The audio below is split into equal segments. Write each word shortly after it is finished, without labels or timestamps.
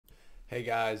Hey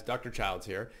guys, Dr. Childs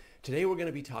here. Today we're going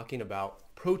to be talking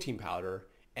about protein powder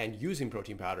and using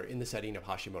protein powder in the setting of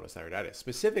Hashimoto's thyroiditis.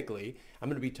 Specifically, I'm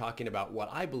going to be talking about what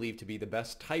I believe to be the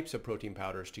best types of protein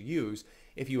powders to use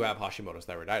if you have Hashimoto's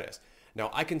thyroiditis. Now,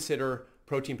 I consider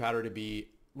protein powder to be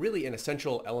really an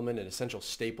essential element, an essential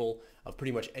staple of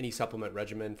pretty much any supplement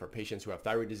regimen for patients who have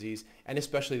thyroid disease, and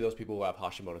especially those people who have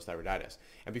Hashimoto's thyroiditis.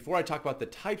 And before I talk about the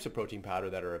types of protein powder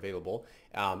that are available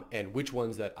and which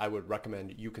ones that I would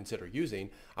recommend you consider using,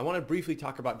 I want to briefly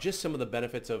talk about just some of the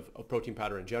benefits of protein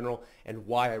powder in general and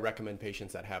why I recommend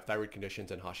patients that have thyroid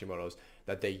conditions and Hashimoto's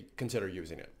that they consider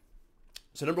using it.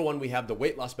 So number one, we have the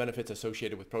weight loss benefits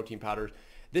associated with protein powders.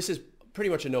 This is pretty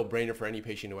much a no-brainer for any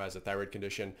patient who has a thyroid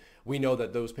condition. We know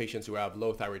that those patients who have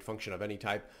low thyroid function of any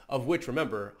type, of which,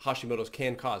 remember, Hashimoto's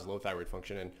can cause low thyroid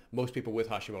function, and most people with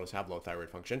Hashimoto's have low thyroid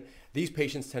function. These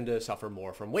patients tend to suffer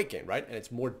more from weight gain, right? And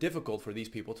it's more difficult for these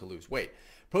people to lose weight.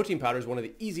 Protein powder is one of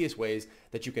the easiest ways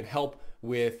that you can help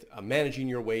with managing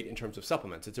your weight in terms of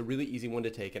supplements. It's a really easy one to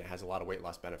take, and it has a lot of weight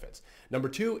loss benefits. Number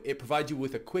two, it provides you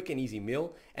with a quick and easy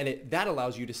meal, and that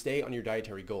allows you to stay on your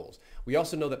dietary goals. We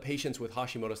also know that patients with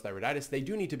Hashimoto's thyroiditis, they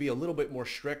do need to be a little bit more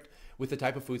strict with the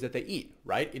type of foods that they eat,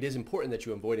 right? It is important that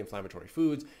you avoid inflammatory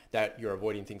foods, that you're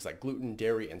avoiding things like gluten,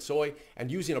 dairy, and soy,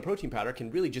 and using a protein powder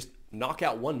can really just knock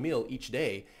out one meal each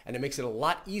day, and it makes it a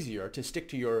lot easier to stick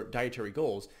to your dietary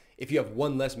goals if you have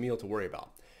one less meal to worry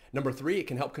about. Number three, it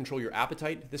can help control your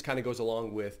appetite. This kind of goes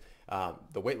along with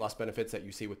the weight loss benefits that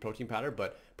you see with protein powder,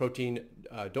 but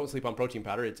don't sleep on protein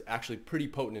powder. It's actually pretty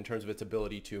potent in terms of its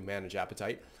ability to manage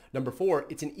appetite. Number four,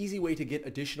 it's an easy way to get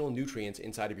additional nutrients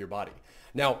inside of your body.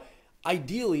 Now,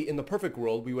 ideally, in the perfect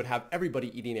world, we would have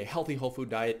everybody eating a healthy whole food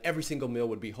diet. Every single meal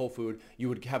would be whole food. You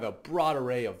would have a broad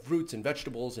array of fruits and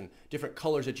vegetables and different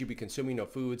colors that you'd be consuming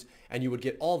of foods, and you would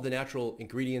get all of the natural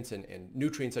ingredients and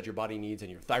nutrients that your body needs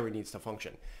and your thyroid needs to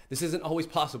function. This isn't always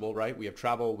possible, right? We have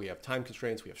travel, we have time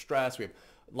constraints, we have stress, we have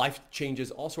life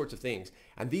changes, all sorts of things.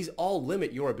 And these all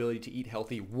limit your ability to eat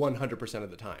healthy 100%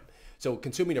 of the time. So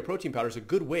consuming a protein powder is a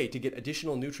good way to get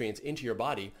additional nutrients into your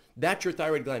body that your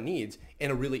thyroid gland needs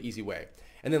in a really easy way.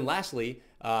 And then lastly,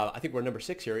 I think we're number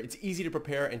 6 here. It's easy to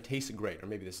prepare and taste great, or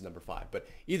maybe this is number 5. But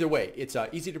either way, it's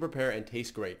easy to prepare and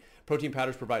taste great. Protein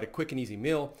powders provide a quick and easy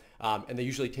meal, and they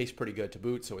usually taste pretty good to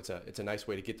boot. So it's a nice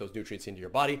way to get those nutrients into your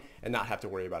body and not have to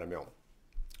worry about a meal.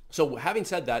 So having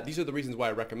said that, these are the reasons why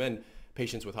I recommend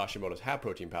patients with Hashimoto's have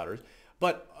protein powders.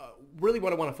 But really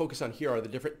what I want to focus on here are the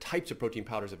different types of protein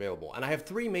powders available. And I have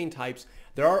 3 main types.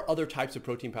 There are other types of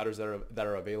protein powders that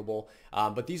are available,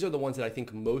 but these are the ones that I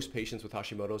think most patients with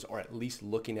Hashimoto's are at least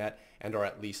looking at and are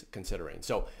at least considering.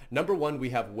 So number 1, we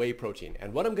have whey protein.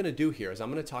 And what I'm going to do here is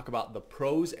I'm going to talk about the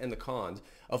pros and the cons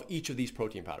of each of these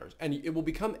protein powders. And it will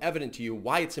become evident to you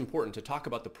why it's important to talk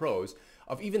about the pros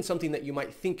of even something that you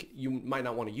might think you might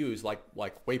not want to use, like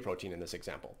whey protein in this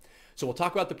example. So we'll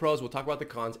talk about the pros, we'll talk about the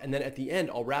cons, and then at the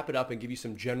end, I'll wrap it up and give you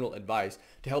some general advice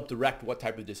to help direct what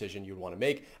type of decision you'd want to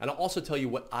make. And I'll also tell you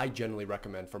what I generally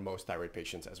recommend for most thyroid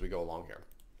patients as we go along here.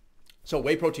 So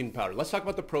whey protein powder, let's talk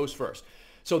about the pros first.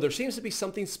 So there seems to be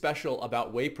something special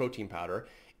about whey protein powder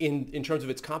in terms of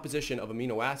its composition of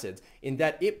amino acids, in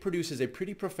that it produces a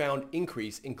pretty profound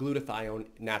increase in glutathione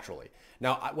naturally.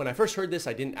 Now, when I first heard this,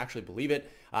 I didn't actually believe it,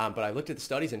 but I looked at the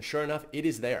studies and sure enough, it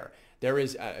is there. There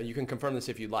is, you can confirm this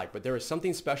if you'd like, but there is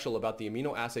something special about the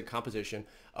amino acid composition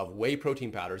of whey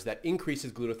protein powders that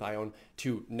increases glutathione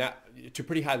to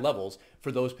pretty high levels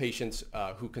for those patients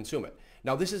who consume it.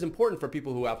 Now, this is important for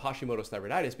people who have Hashimoto's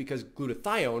thyroiditis because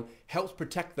glutathione helps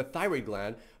protect the thyroid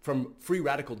gland from free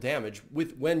radical damage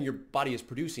when your body is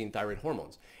producing thyroid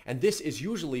hormones. And this is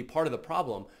usually part of the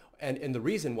problem and the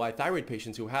reason why thyroid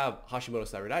patients who have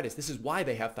Hashimoto's thyroiditis, this is why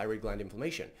they have thyroid gland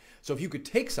inflammation. So if you could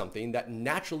take something that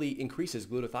naturally increases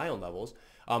glutathione levels,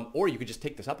 or you could just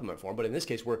take the supplement form, but in this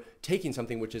case, we're taking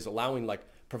something which is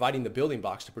providing the building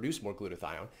blocks to produce more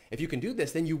glutathione. If you can do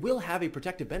this, then you will have a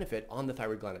protective benefit on the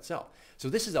thyroid gland itself. So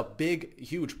this is a big,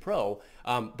 huge pro,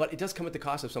 but it does come at the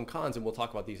cost of some cons, and we'll talk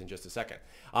about these in just a second.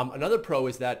 Another pro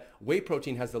is that whey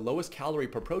protein has the lowest calorie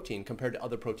per protein compared to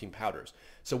other protein powders.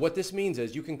 So what this means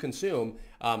is you can consume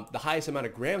the highest amount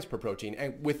of grams per protein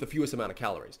and with the fewest amount of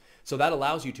calories. So that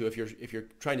allows you to, if you're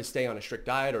trying to stay on a strict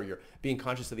diet or you're being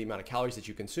conscious of the amount of calories that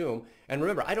you consume, and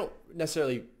remember, I don't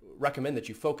necessarily recommend that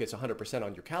you focus 100%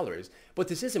 on your calories, but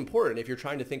this is important if you're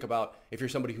trying to think about, if you're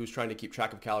somebody who's trying to keep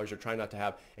track of calories or trying not to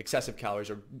have excessive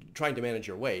calories or trying to manage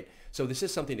your weight. So this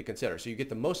is something to consider. So you get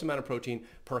the most amount of protein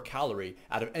per calorie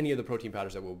out of any of the protein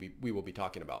powders that we will be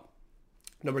talking about.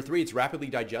 Number 3, it's rapidly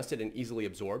digested and easily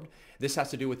absorbed. This has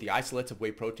to do with the isolates of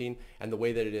whey protein and the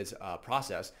way that it is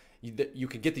processed. you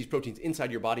can get these proteins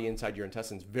inside your body, inside your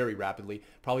intestines very rapidly,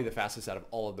 probably the fastest out of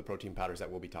all of the protein powders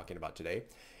that we'll be talking about today.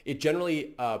 It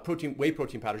generally, whey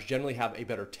protein powders generally have a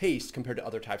better taste compared to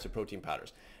other types of protein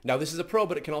powders. Now, this is a pro,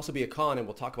 but it can also be a con, and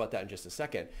we'll talk about that in just a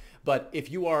second. But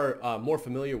if you are more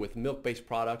familiar with milk-based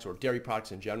products or dairy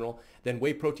products in general, then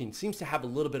whey protein seems to have a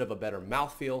little bit of a better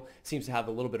mouthfeel, seems to have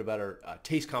a little bit of better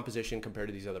taste composition compared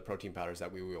to these other protein powders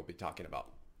that we will be talking about.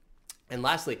 And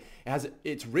lastly,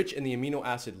 it's rich in the amino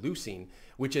acid leucine,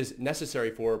 which is necessary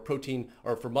for protein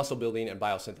or for muscle building and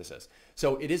biosynthesis.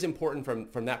 So it is important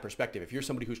from that perspective. If you're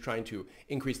somebody who's trying to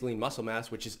increase lean muscle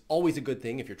mass, which is always a good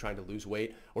thing if you're trying to lose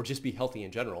weight or just be healthy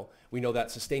in general, we know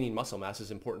that sustaining muscle mass is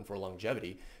important for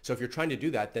longevity. So if you're trying to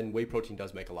do that, then whey protein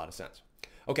does make a lot of sense.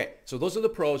 Okay, so those are the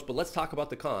pros, but let's talk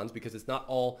about the cons because it's not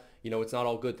all, it's not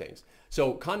all good things.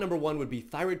 So con number one would be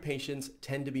thyroid patients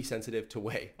tend to be sensitive to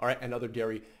whey, all right, and other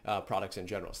dairy products in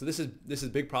general. So this is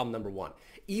big problem number one.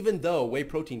 Even though whey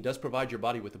protein does provide your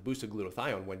body with a boost of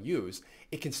glutathione when used,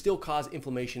 it can still cause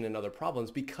inflammation and other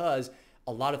problems because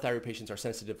a lot of thyroid patients are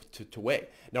sensitive to whey.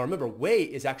 Now remember, whey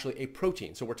is actually a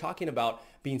protein. So we're talking about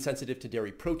being sensitive to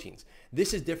dairy proteins.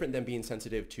 This is different than being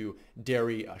sensitive to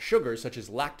dairy sugars such as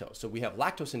lactose. So we have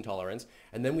lactose intolerance,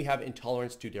 and then we have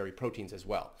intolerance to dairy proteins as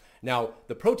well. Now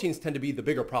the proteins tend to be the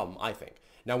bigger problem, I think.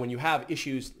 Now, when you have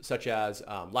issues such as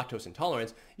lactose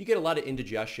intolerance, you get a lot of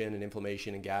indigestion and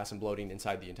inflammation and gas and bloating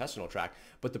inside the intestinal tract,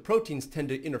 but the proteins tend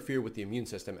to interfere with the immune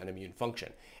system and immune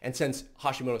function. And since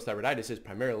Hashimoto's thyroiditis is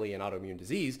primarily an autoimmune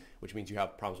disease, which means you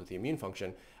have problems with the immune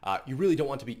function, you really don't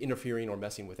want to be interfering or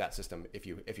messing with that system if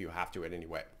you have to in any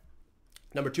way.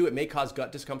 Number two, it may cause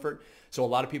gut discomfort. So a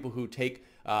lot of people who take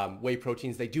whey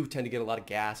proteins, they do tend to get a lot of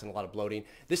gas and a lot of bloating.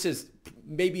 This is,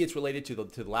 maybe it's related to the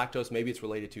lactose, maybe it's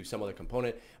related to some other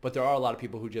component, but there are a lot of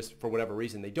people who just, for whatever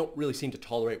reason, they don't really seem to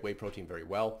tolerate whey protein very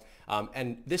well.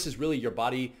 And this is really your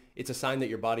body, it's a sign that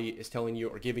your body is telling you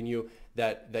or giving you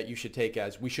that you should take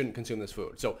as we shouldn't consume this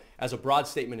food. So as a broad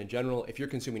statement in general, if you're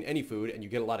consuming any food and you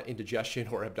get a lot of indigestion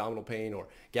or abdominal pain or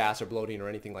gas or bloating or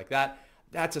anything like that,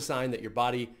 that's a sign that your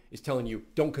body is telling you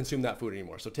don't consume that food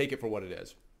anymore. So take it for what it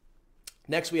is.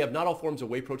 Next, we have not all forms of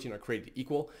whey protein are created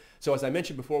equal. So as I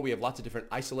mentioned before, we have lots of different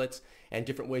isolates and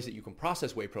different ways that you can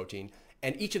process whey protein.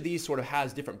 And each of these sort of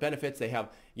has different benefits. They have,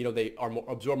 they are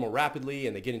absorbed more rapidly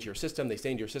and they get into your system. They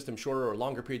stay into your system shorter or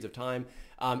longer periods of time.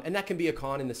 And that can be a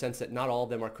con in the sense that not all of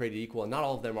them are created equal and not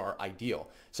all of them are ideal.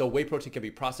 So whey protein can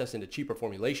be processed into cheaper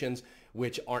formulations,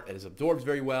 which aren't as absorbed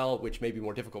very well, which may be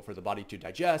more difficult for the body to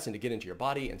digest and to get into your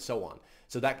body and so on.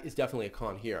 So that is definitely a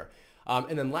con here.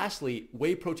 And then lastly,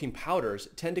 whey protein powders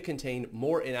tend to contain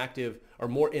more inactive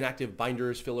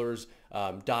binders, fillers,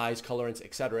 dyes, colorants,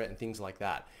 etc., and things like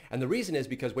that. And the reason is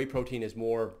because whey protein is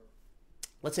more,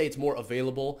 let's say it's more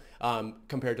available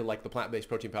compared to like the plant-based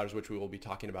protein powders, which we will be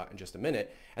talking about in just a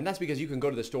minute. And that's because you can go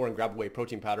to the store and grab a whey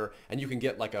protein powder and you can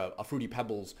get like a Fruity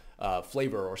Pebbles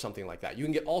flavor or something like that. You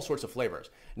can get all sorts of flavors.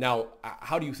 Now,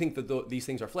 how do you think that these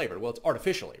things are flavored? Well, it's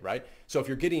artificially, right? So if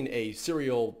you're getting a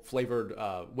cereal flavored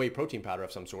whey protein powder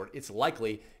of some sort, it's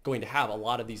likely going to have a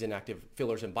lot of these inactive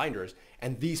fillers and binders,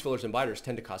 and these fillers and binders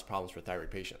tend to cause problems for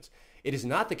thyroid patients. It is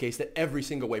not the case that every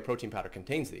single whey protein powder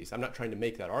contains these. I'm not trying to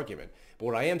make that argument. But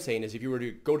what I am saying is if you were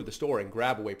to go to the store and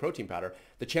grab a whey protein powder,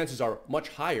 the chances are much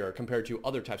higher compared to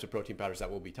other types of protein powders that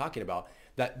we'll be talking about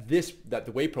that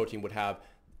the whey protein would have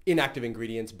inactive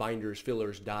ingredients, binders,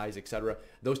 fillers, dyes, etc.,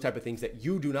 those type of things that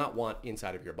you do not want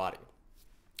inside of your body.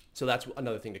 So that's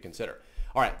another thing to consider.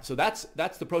 All right, so that's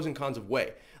the pros and cons of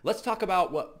whey. Let's talk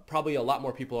about what probably a lot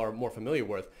more people are more familiar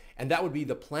with, and that would be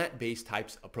the plant-based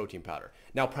types of protein powder.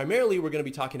 Now, primarily, we're going to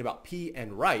be talking about pea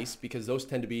and rice because those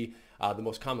tend to be the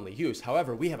most commonly used.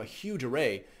 However, we have a huge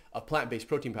array of plant-based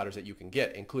protein powders that you can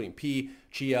get, including pea,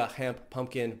 chia, hemp,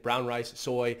 pumpkin, brown rice,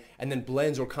 soy, and then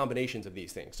blends or combinations of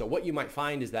these things. So what you might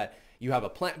find is that you have a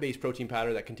plant-based protein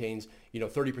powder that contains,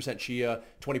 30% chia,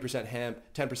 20% hemp,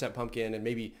 10% pumpkin, and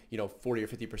maybe, 40 or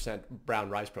 50% brown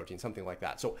rice protein, something like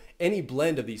that. So any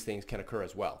blend of these things can occur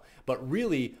as well. But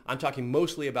really, I'm talking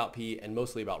mostly about pea and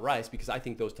mostly about rice because I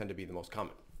think those tend to be the most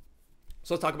common.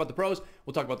 So let's talk about the pros.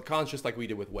 We'll talk about the cons just like we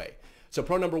did with whey. So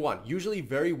pro number one, usually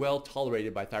very well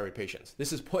tolerated by thyroid patients.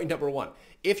 This is point number one.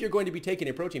 If you're going to be taking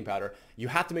a protein powder, you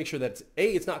have to make sure that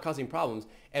it's not causing problems,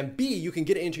 and B, you can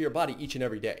get it into your body each and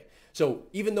every day. So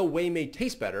even though whey may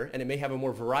taste better and it may have a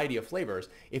more variety of flavors,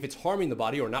 if it's harming the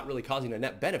body or not really causing a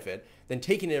net benefit, then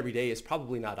taking it every day is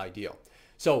probably not ideal.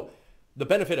 So The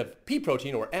benefit of pea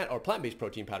protein or plant-based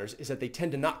protein powders is that they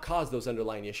tend to not cause those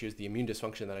underlying issues, the immune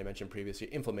dysfunction that I mentioned previously,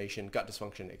 inflammation, gut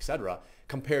dysfunction, etc.,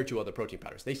 compared to other protein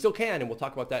powders. They still can, and we'll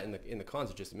talk about that in the cons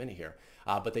in just a minute here.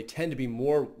 But they tend to be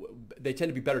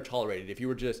better tolerated. If you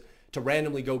were just to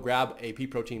randomly go grab a pea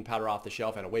protein powder off the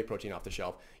shelf and a whey protein off the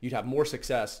shelf, you'd have more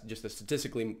success, just a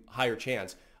statistically higher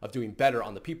chance of doing better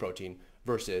on the pea protein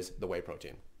versus the whey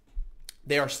protein.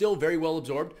 They are still very well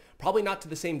absorbed, probably not to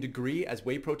the same degree as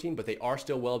whey protein, but they are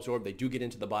still well absorbed. They do get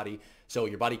into the body, so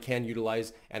your body can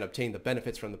utilize and obtain the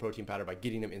benefits from the protein powder by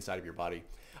getting them inside of your body.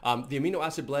 The amino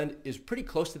acid blend is pretty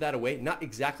close to that of whey, not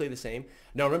exactly the same.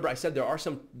 Now remember, I said there are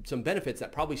some benefits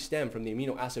that probably stem from the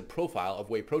amino acid profile of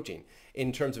whey protein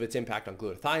in terms of its impact on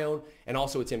glutathione and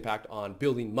also its impact on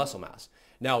building muscle mass.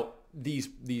 Now, these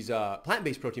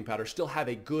plant-based protein powders still have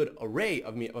a good array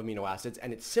of amino acids,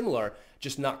 and it's similar,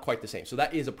 just not quite the same. So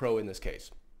that is a pro in this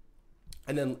case.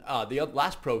 And then the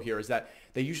last pro here is that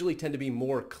they usually tend to be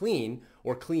more clean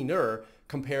or cleaner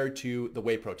compared to the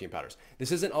whey protein powders.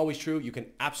 This isn't always true. You can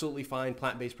absolutely find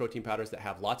plant-based protein powders that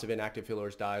have lots of inactive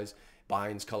fillers, dyes,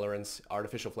 binds, colorants,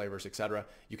 artificial flavors, etc.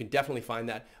 You can definitely find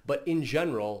that. But in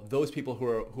general, those people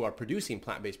who are producing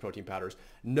plant-based protein powders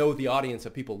know the audience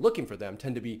of people looking for them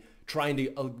tend to be trying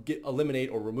to eliminate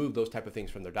or remove those type of things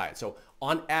from their diet. So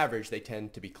on average, they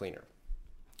tend to be cleaner.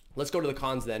 Let's go to the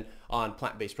cons then on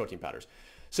plant-based protein powders.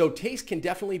 So taste can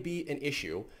definitely be an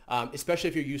issue, especially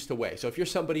if you're used to whey. So if you're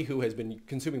somebody who has been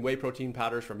consuming whey protein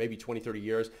powders for maybe 20, 30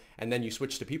 years, and then you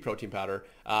switch to pea protein powder,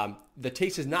 the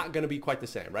taste is not going to be quite the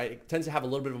same, right? It tends to have a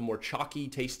little bit of a more chalky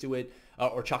taste to it,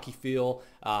 or chalky feel,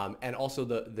 and also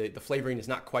the flavoring is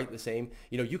not quite the same.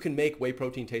 You know, you can make whey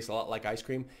protein taste a lot like ice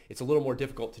cream. It's a little more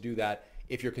difficult to do that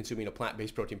if you're consuming a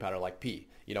plant-based protein powder like pea,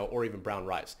 you know, or even brown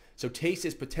rice. So taste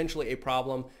is potentially a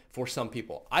problem for some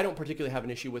people. I don't particularly have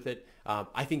an issue with it.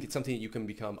 I think it's something that you can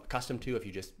become accustomed to if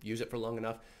you just use it for long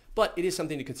enough. But it is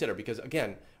something to consider because,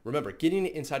 again, remember, getting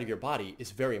it inside of your body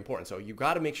is very important. So you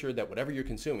got to make sure that whatever you're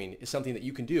consuming is something that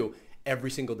you can do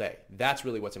every single day. That's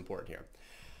really what's important here.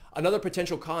 Another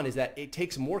potential con is that it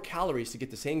takes more calories to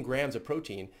get the same grams of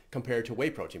protein compared to whey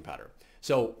protein powder.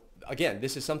 So again,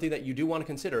 this is something that you do want to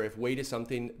consider if weight is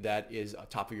something that is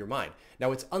top of your mind.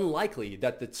 Now, it's unlikely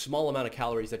that the small amount of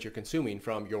calories that you're consuming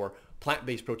from your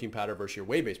plant-based protein powder versus your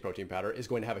whey-based protein powder is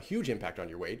going to have a huge impact on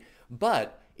your weight,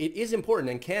 but it is important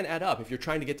and can add up if you're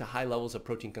trying to get to high levels of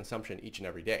protein consumption each and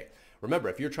every day. Remember,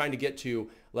 if you're trying to get to,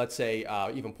 let's say,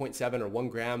 even 0.7 or 1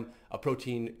 gram of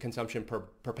protein consumption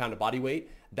per pound of body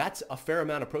weight, that's a fair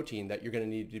amount of protein that you're going to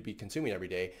need to be consuming every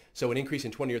day. So an increase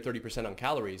in 20 or 30% on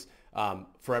calories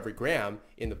for every gram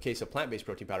in the case of plant-based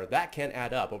protein powder, that can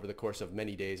add up over the course of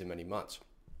many days and many months.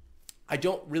 I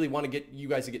don't really want to get you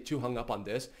guys to get too hung up on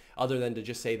this other than to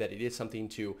just say that it is something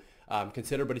to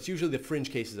consider, but it's usually the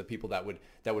fringe cases of people that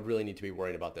would really need to be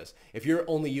worried about this. If you're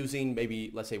only using maybe,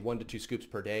 let's say, 1 to 2 scoops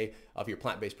per day of your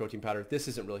plant-based protein powder, this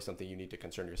isn't really something you need to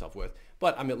concern yourself with,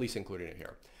 but I'm at least including it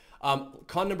here.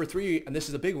 Con number 3, and this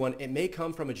is a big one, it may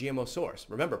come from a GMO source.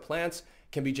 Remember, plants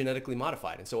can be genetically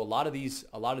modified, and so a lot of these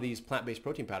plant-based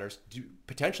protein powders do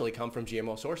potentially come from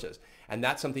GMO sources, and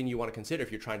that's something you want to consider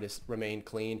if you're trying to remain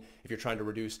clean, if you're trying to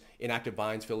reduce inactive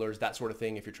binds, fillers, that sort of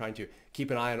thing. If you're trying to keep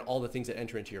an eye on all the things that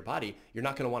enter into your body, you're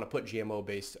not going to want to put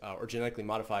GMO-based or genetically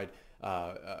modified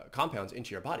compounds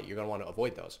into your body. You're going to want to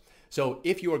avoid those. So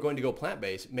if you are going to go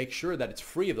plant-based, make sure that it's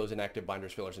free of those inactive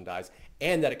binders, fillers, and dyes,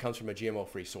 and that it comes from a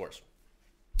GMO-free source.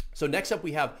 So next up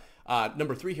we have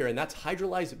number 3 here, and that's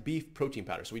hydrolyzed beef protein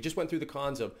powder. So we just went through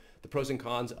the pros and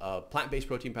cons of plant-based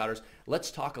protein powders. Let's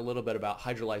talk a little bit about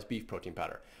hydrolyzed beef protein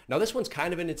powder. Now this one's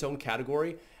kind of in its own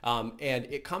category, and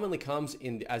it commonly comes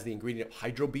in as the ingredient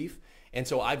hydro beef. And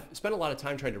so I've spent a lot of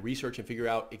time trying to research and figure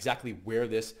out exactly where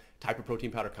this type of protein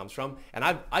powder comes from. And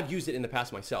I've used it in the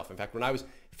past myself. In fact, when I was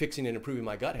fixing and improving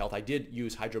my gut health, I did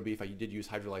use hydro beef. I did use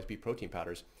hydrolyzed beef protein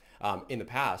powders in the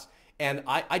past. And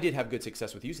I did have good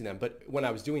success with using them, but when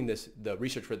I was doing the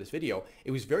research for this video,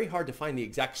 it was very hard to find the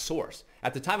exact source.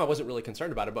 At the time, I wasn't really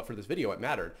concerned about it, but for this video, it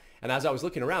mattered. And as I was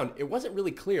looking around, it wasn't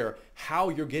really clear how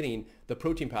you're getting the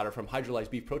protein powder from hydrolyzed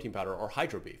beef protein powder or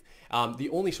hydro beef. The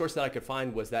only source that I could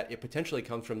find was that it potentially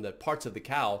comes from the parts of the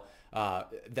cow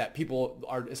that people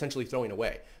are essentially throwing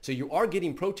away. So you are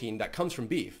getting protein that comes from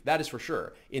beef, that is for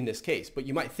sure in this case, but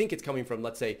you might think it's coming from,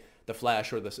 let's say, the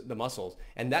flesh or the muscles,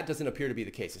 and that doesn't appear to be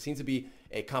the case. It seems to be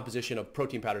a composition of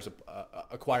protein powders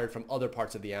acquired from other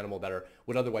parts of the animal that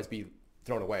would otherwise be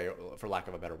thrown away, for lack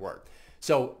of a better word.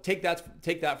 So take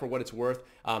that for what it's worth.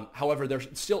 However, there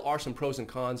still are some pros and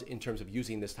cons in terms of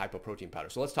using this type of protein powder.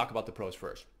 So let's talk about the pros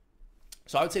first.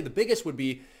 So I would say the biggest would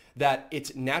be that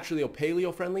it's naturally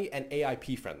paleo friendly and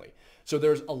AIP friendly. So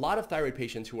there's a lot of thyroid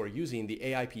patients who are using the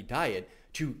AIP diet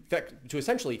to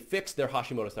essentially fix their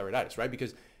Hashimoto's thyroiditis, right?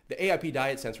 Because the AIP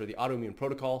diet stands for the autoimmune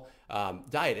protocol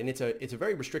diet, and it's a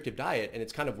very restrictive diet, and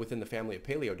it's kind of within the family of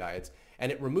paleo diets,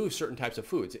 and it removes certain types of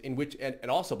foods, in which, and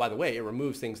also, by the way, it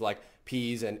removes things like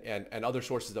peas and other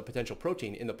sources of potential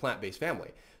protein in the plant-based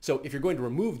family. So if you're going to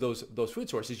remove those food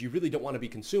sources, you really don't want to be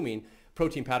consuming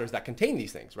protein powders that contain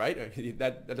these things, right?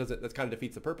 That kind of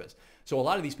defeats the purpose. So a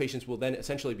lot of these patients will then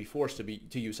essentially be forced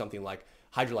to use something like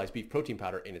hydrolyzed beef protein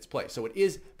powder in its place. So it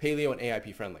is paleo and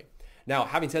AIP friendly. Now,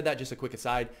 having said that, just a quick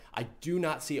aside, I do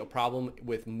not see a problem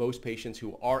with most patients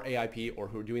who are AIP or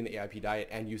who are doing the AIP diet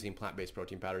and using plant-based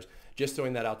protein powders. Just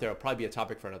throwing that out there. It'll probably be a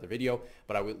topic for another video,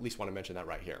 but I would at least want to mention that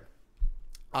right here.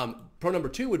 Pro number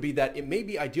 2 would be that it may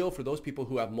be ideal for those people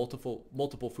who have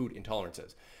multiple food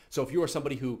intolerances. So if you are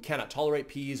somebody who cannot tolerate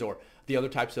peas or the other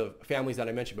types of families that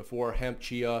I mentioned before, hemp,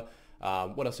 chia,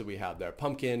 what else do we have there?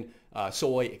 Pumpkin,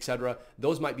 soy, etc.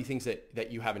 Those might be things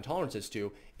that you have intolerances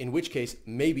to, in which case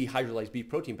maybe hydrolyzed beef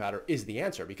protein powder is the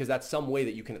answer, because that's some way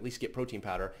that you can at least get protein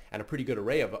powder and a pretty good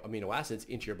array of amino acids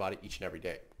into your body each and every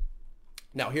day.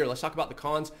 Now here, let's talk about the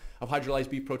cons of hydrolyzed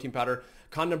beef protein powder.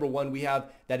 Con number 1, we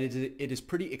have that it is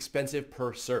pretty expensive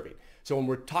per serving. So when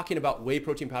we're talking about whey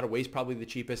protein powder, whey is probably the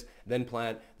cheapest, then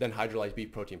plant, then hydrolyzed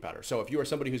beef protein powder. So if you are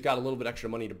somebody who's got a little bit extra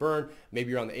money to burn,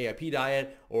 maybe you're on the AIP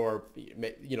diet or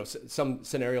some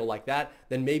scenario like that,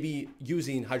 then maybe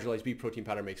using hydrolyzed beef protein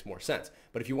powder makes more sense.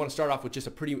 But if you want to start off with just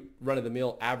a pretty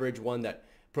run-of-the-mill average one, that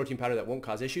protein powder that won't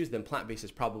cause issues, then plant-based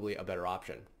is probably a better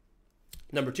option.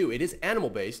 Number 2, it is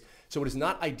animal-based, so it is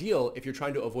not ideal if you're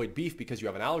trying to avoid beef because you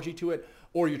have an allergy to it,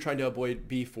 or you're trying to avoid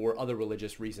beef for other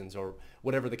religious reasons, or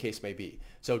whatever the case may be.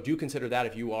 So do consider that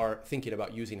if you are thinking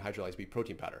about using hydrolyzed beef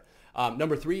protein powder.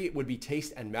 Number 3 would be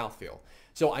taste and mouthfeel.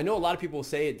 So I know a lot of people will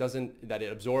say that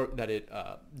it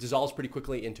dissolves pretty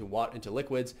quickly into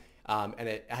liquids, and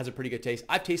it has a pretty good taste.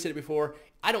 I've tasted it before.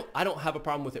 I don't have a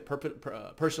problem with it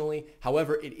personally.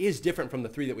 However, it is different from the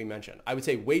 3 that we mentioned. I would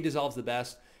say whey dissolves the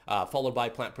best, followed by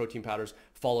plant protein powders,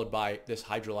 followed by this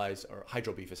hydrolyzed or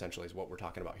hydro beef, essentially is what we're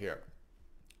talking about here.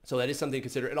 So that is something to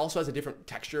consider. It also has a different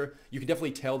texture. You can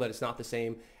definitely tell that it's not the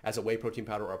same as a whey protein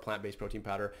powder or a plant-based protein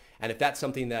powder. And if that's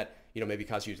something that maybe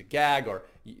causes you to gag or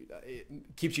it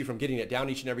keeps you from getting it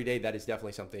down each and every day, that is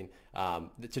definitely something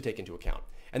to take into account.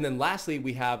 And then lastly,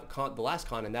 we have the last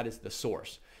con, and that is the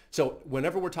source. So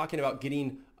whenever we're talking about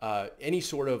getting any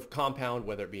sort of compound,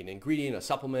 whether it be an ingredient, a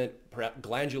supplement, perhaps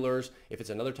glandulars, if it's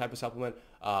another type of supplement,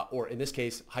 or in this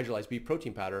case, hydrolyzed beef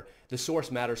protein powder, the source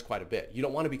matters quite a bit. You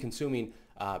don't want to be consuming,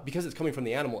 because it's coming from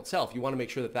the animal itself, you want to make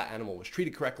sure that that animal was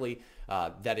treated correctly,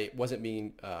 that it wasn't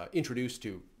being introduced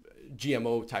to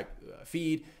GMO type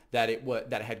feed, that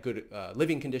it had good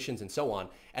living conditions and so on.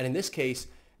 And in this case,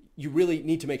 you really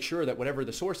need to make sure that whatever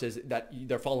the source is, that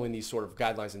they're following these sort of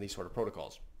guidelines and these sort of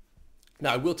protocols.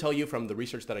 Now, I will tell you from the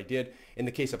research that I did, in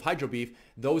the case of hydro beef,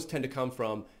 those tend to come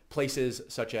from places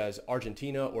such as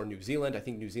Argentina or New Zealand. I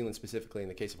think New Zealand specifically in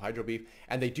the case of hydro beef,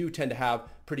 and they do tend to have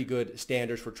pretty good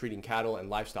standards for treating cattle and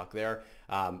livestock there.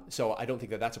 So I don't think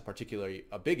that that's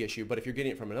a big issue, but if you're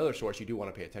getting it from another source, you do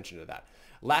want to pay attention to that.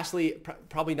 Lastly,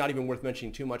 probably not even worth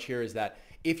mentioning too much here, is that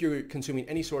if you're consuming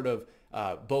any sort of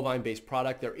bovine-based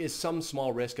product, there is some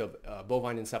small risk of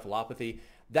bovine encephalopathy.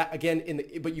 That again,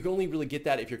 but you can only really get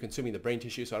that if you're consuming the brain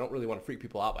tissue, so I don't really want to freak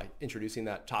people out by introducing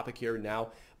that topic here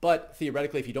now. But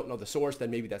theoretically, if you don't know the source, then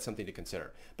maybe that's something to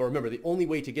consider. But remember, the only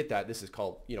way to get that, this is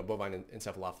called, bovine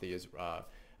encephalopathy, is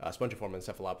spongiform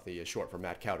encephalopathy is short for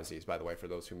mad cow disease, by the way, for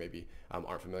those who maybe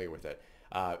aren't familiar with it.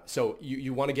 So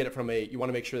you want to get it you want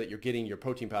to make sure that you're getting your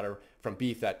protein powder from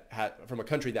beef from a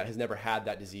country that has never had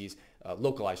that disease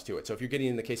localized to it. So if you're getting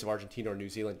in the case of Argentina or New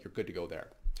Zealand, you're good to go there.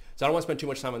 So I don't want to spend too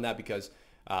much time on that because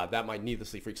that might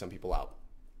needlessly freak some people out.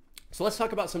 So let's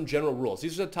talk about some general rules.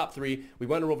 These are the top 3. We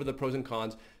went over the pros and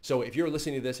cons. So if you're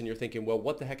listening to this and you're thinking, well,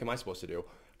 what the heck am I supposed to do?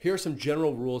 Here are some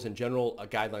general rules and general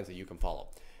guidelines that you can follow.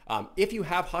 If you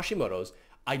have Hashimoto's,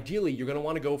 ideally, you're going to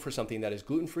want to go for something that is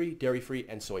gluten-free, dairy-free,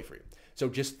 and soy-free. So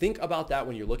just think about that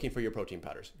when you're looking for your protein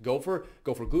powders. Go for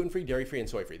gluten-free, dairy-free, and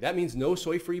soy-free. That means no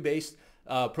soy-free based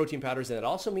protein powders, and it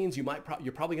also means you're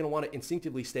probably going to want to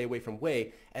instinctively stay away from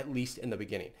whey, at least in the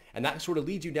beginning. And that sort of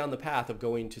leads you down the path of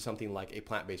going to something like a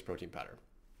plant-based protein powder.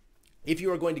 If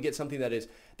you are going to get something that is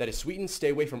sweetened, stay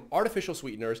away from artificial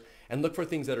sweeteners and look for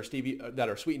things that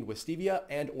are sweetened with stevia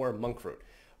and or monk fruit.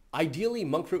 Ideally,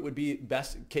 monk fruit would be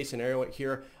best case scenario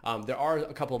here. There are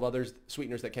a couple of other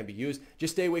sweeteners that can be used.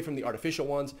 Just stay away from the artificial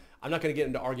ones. I'm not going to get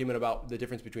into argument about the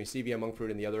difference between stevia and monk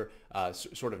fruit and the other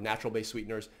sort of natural-based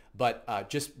sweeteners, but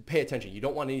just pay attention. You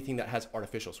don't want anything that has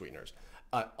artificial sweeteners.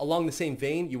 Along the same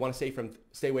vein, you want to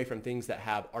stay away from things that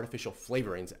have artificial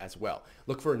flavorings as well.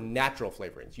 Look for natural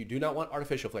flavorings. You do not want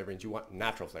artificial flavorings. You want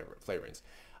natural flavorings.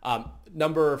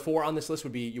 Number 4 on this list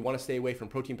would be you want to stay away from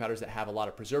protein powders that have a lot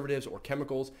of preservatives or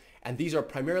chemicals, and these are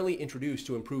primarily introduced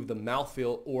to improve the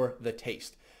mouthfeel or the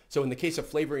taste. So in the case of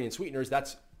flavoring and sweeteners,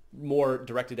 that's more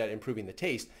directed at improving the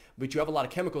taste, but you have a lot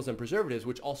of chemicals and preservatives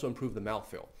which also improve the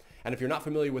mouthfeel. And if you're not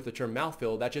familiar with the term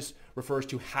mouthfeel, that just refers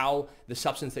to how the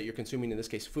substance that you're consuming, in this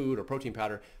case food or protein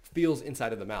powder, feels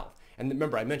inside of the mouth. And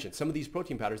remember, I mentioned some of these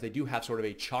protein powders, they do have sort of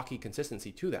a chalky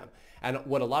consistency to them. And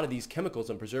what a lot of these chemicals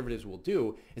and preservatives will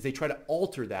do is they try to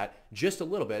alter that just a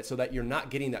little bit so that you're not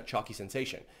getting that chalky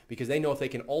sensation, because they know if they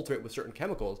can alter it with certain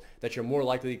chemicals that you're more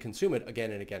likely to consume it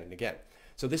again and again and again.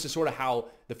 So this is sort of how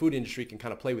the food industry can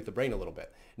kind of play with the brain a little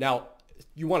bit. Now,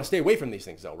 you want to stay away from these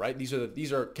things though, right?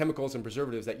 These are chemicals and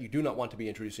preservatives that you do not want to be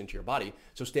introduced into your body.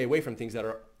 So stay away from things that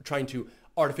are trying to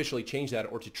artificially change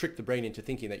that or to trick the brain into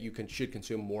thinking that you should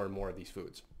consume more and more of these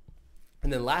foods.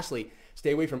 And then lastly,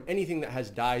 stay away from anything that has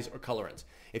dyes or colorants.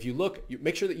 If you look,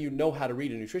 make sure that you know how to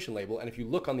read a nutrition label, and if you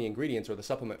look on the ingredients or the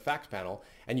supplement facts panel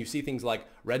and you see things like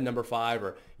red number 5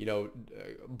 or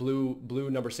blue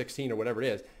number 16 or whatever it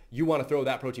is, you want to throw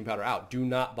that protein powder out. Do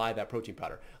not buy that protein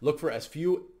powder. Look for as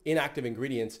few inactive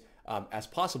ingredients as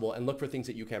possible, and look for things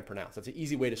that you can pronounce. That's an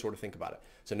easy way to sort of think about it.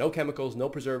 So no chemicals, no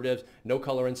preservatives, no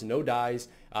colorants, no dyes.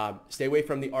 Stay away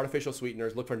from the artificial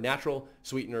sweeteners. Look for natural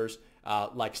sweeteners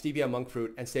like stevia, monk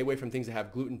fruit, and stay away from things that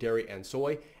have gluten, dairy, and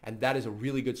soy. And that is a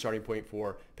really good starting point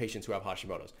for patients who have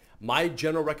Hashimoto's. My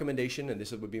general recommendation, and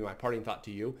this would be my parting thought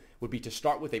to you, would be to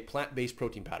start with a plant-based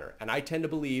protein powder. And I tend to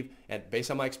believe, and based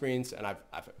on my experience, and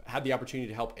I've had the opportunity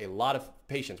to help a lot of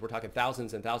patients, we're talking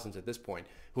thousands and thousands at this point,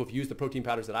 who have used the protein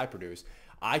powders that I produce,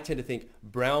 I tend to think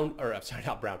brown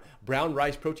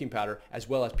rice protein powder as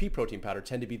well as pea protein powder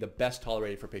tend to be the best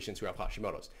tolerated for patients who have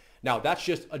Hashimoto's. Now, that's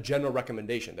just a general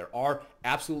recommendation. There are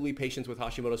absolutely patients with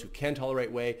Hashimoto's who can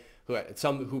tolerate whey,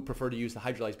 some who prefer to use the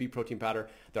hydrolyzed beef protein powder.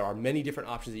 There are many different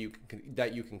options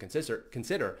that you can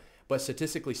consider, but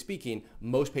statistically speaking,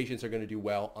 most patients are going to do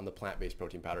well on the plant-based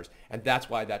protein powders, and that's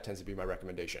why that tends to be my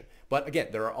recommendation. But again,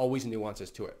 there are always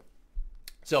nuances to it.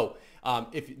 So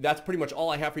if that's pretty much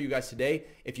all I have for you guys today.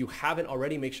 If you haven't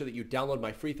already, make sure that you download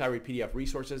my free thyroid PDF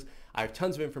resources. I have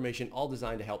tons of information all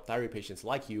designed to help thyroid patients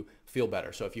like you feel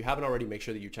better. So if you haven't already, make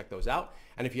sure that you check those out.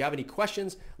 And if you have any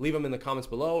questions, leave them in the comments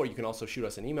below, or you can also shoot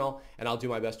us an email and I'll do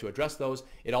my best to address those.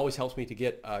 It always helps me to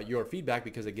get your feedback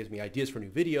because it gives me ideas for new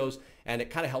videos, and it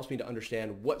kind of helps me to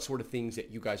understand what sort of things that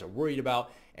you guys are worried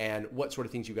about and what sort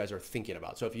of things you guys are thinking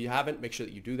about. So if you haven't, make sure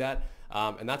that you do that.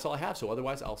 And that's all I have. So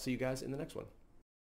otherwise, I'll see you guys in the next one.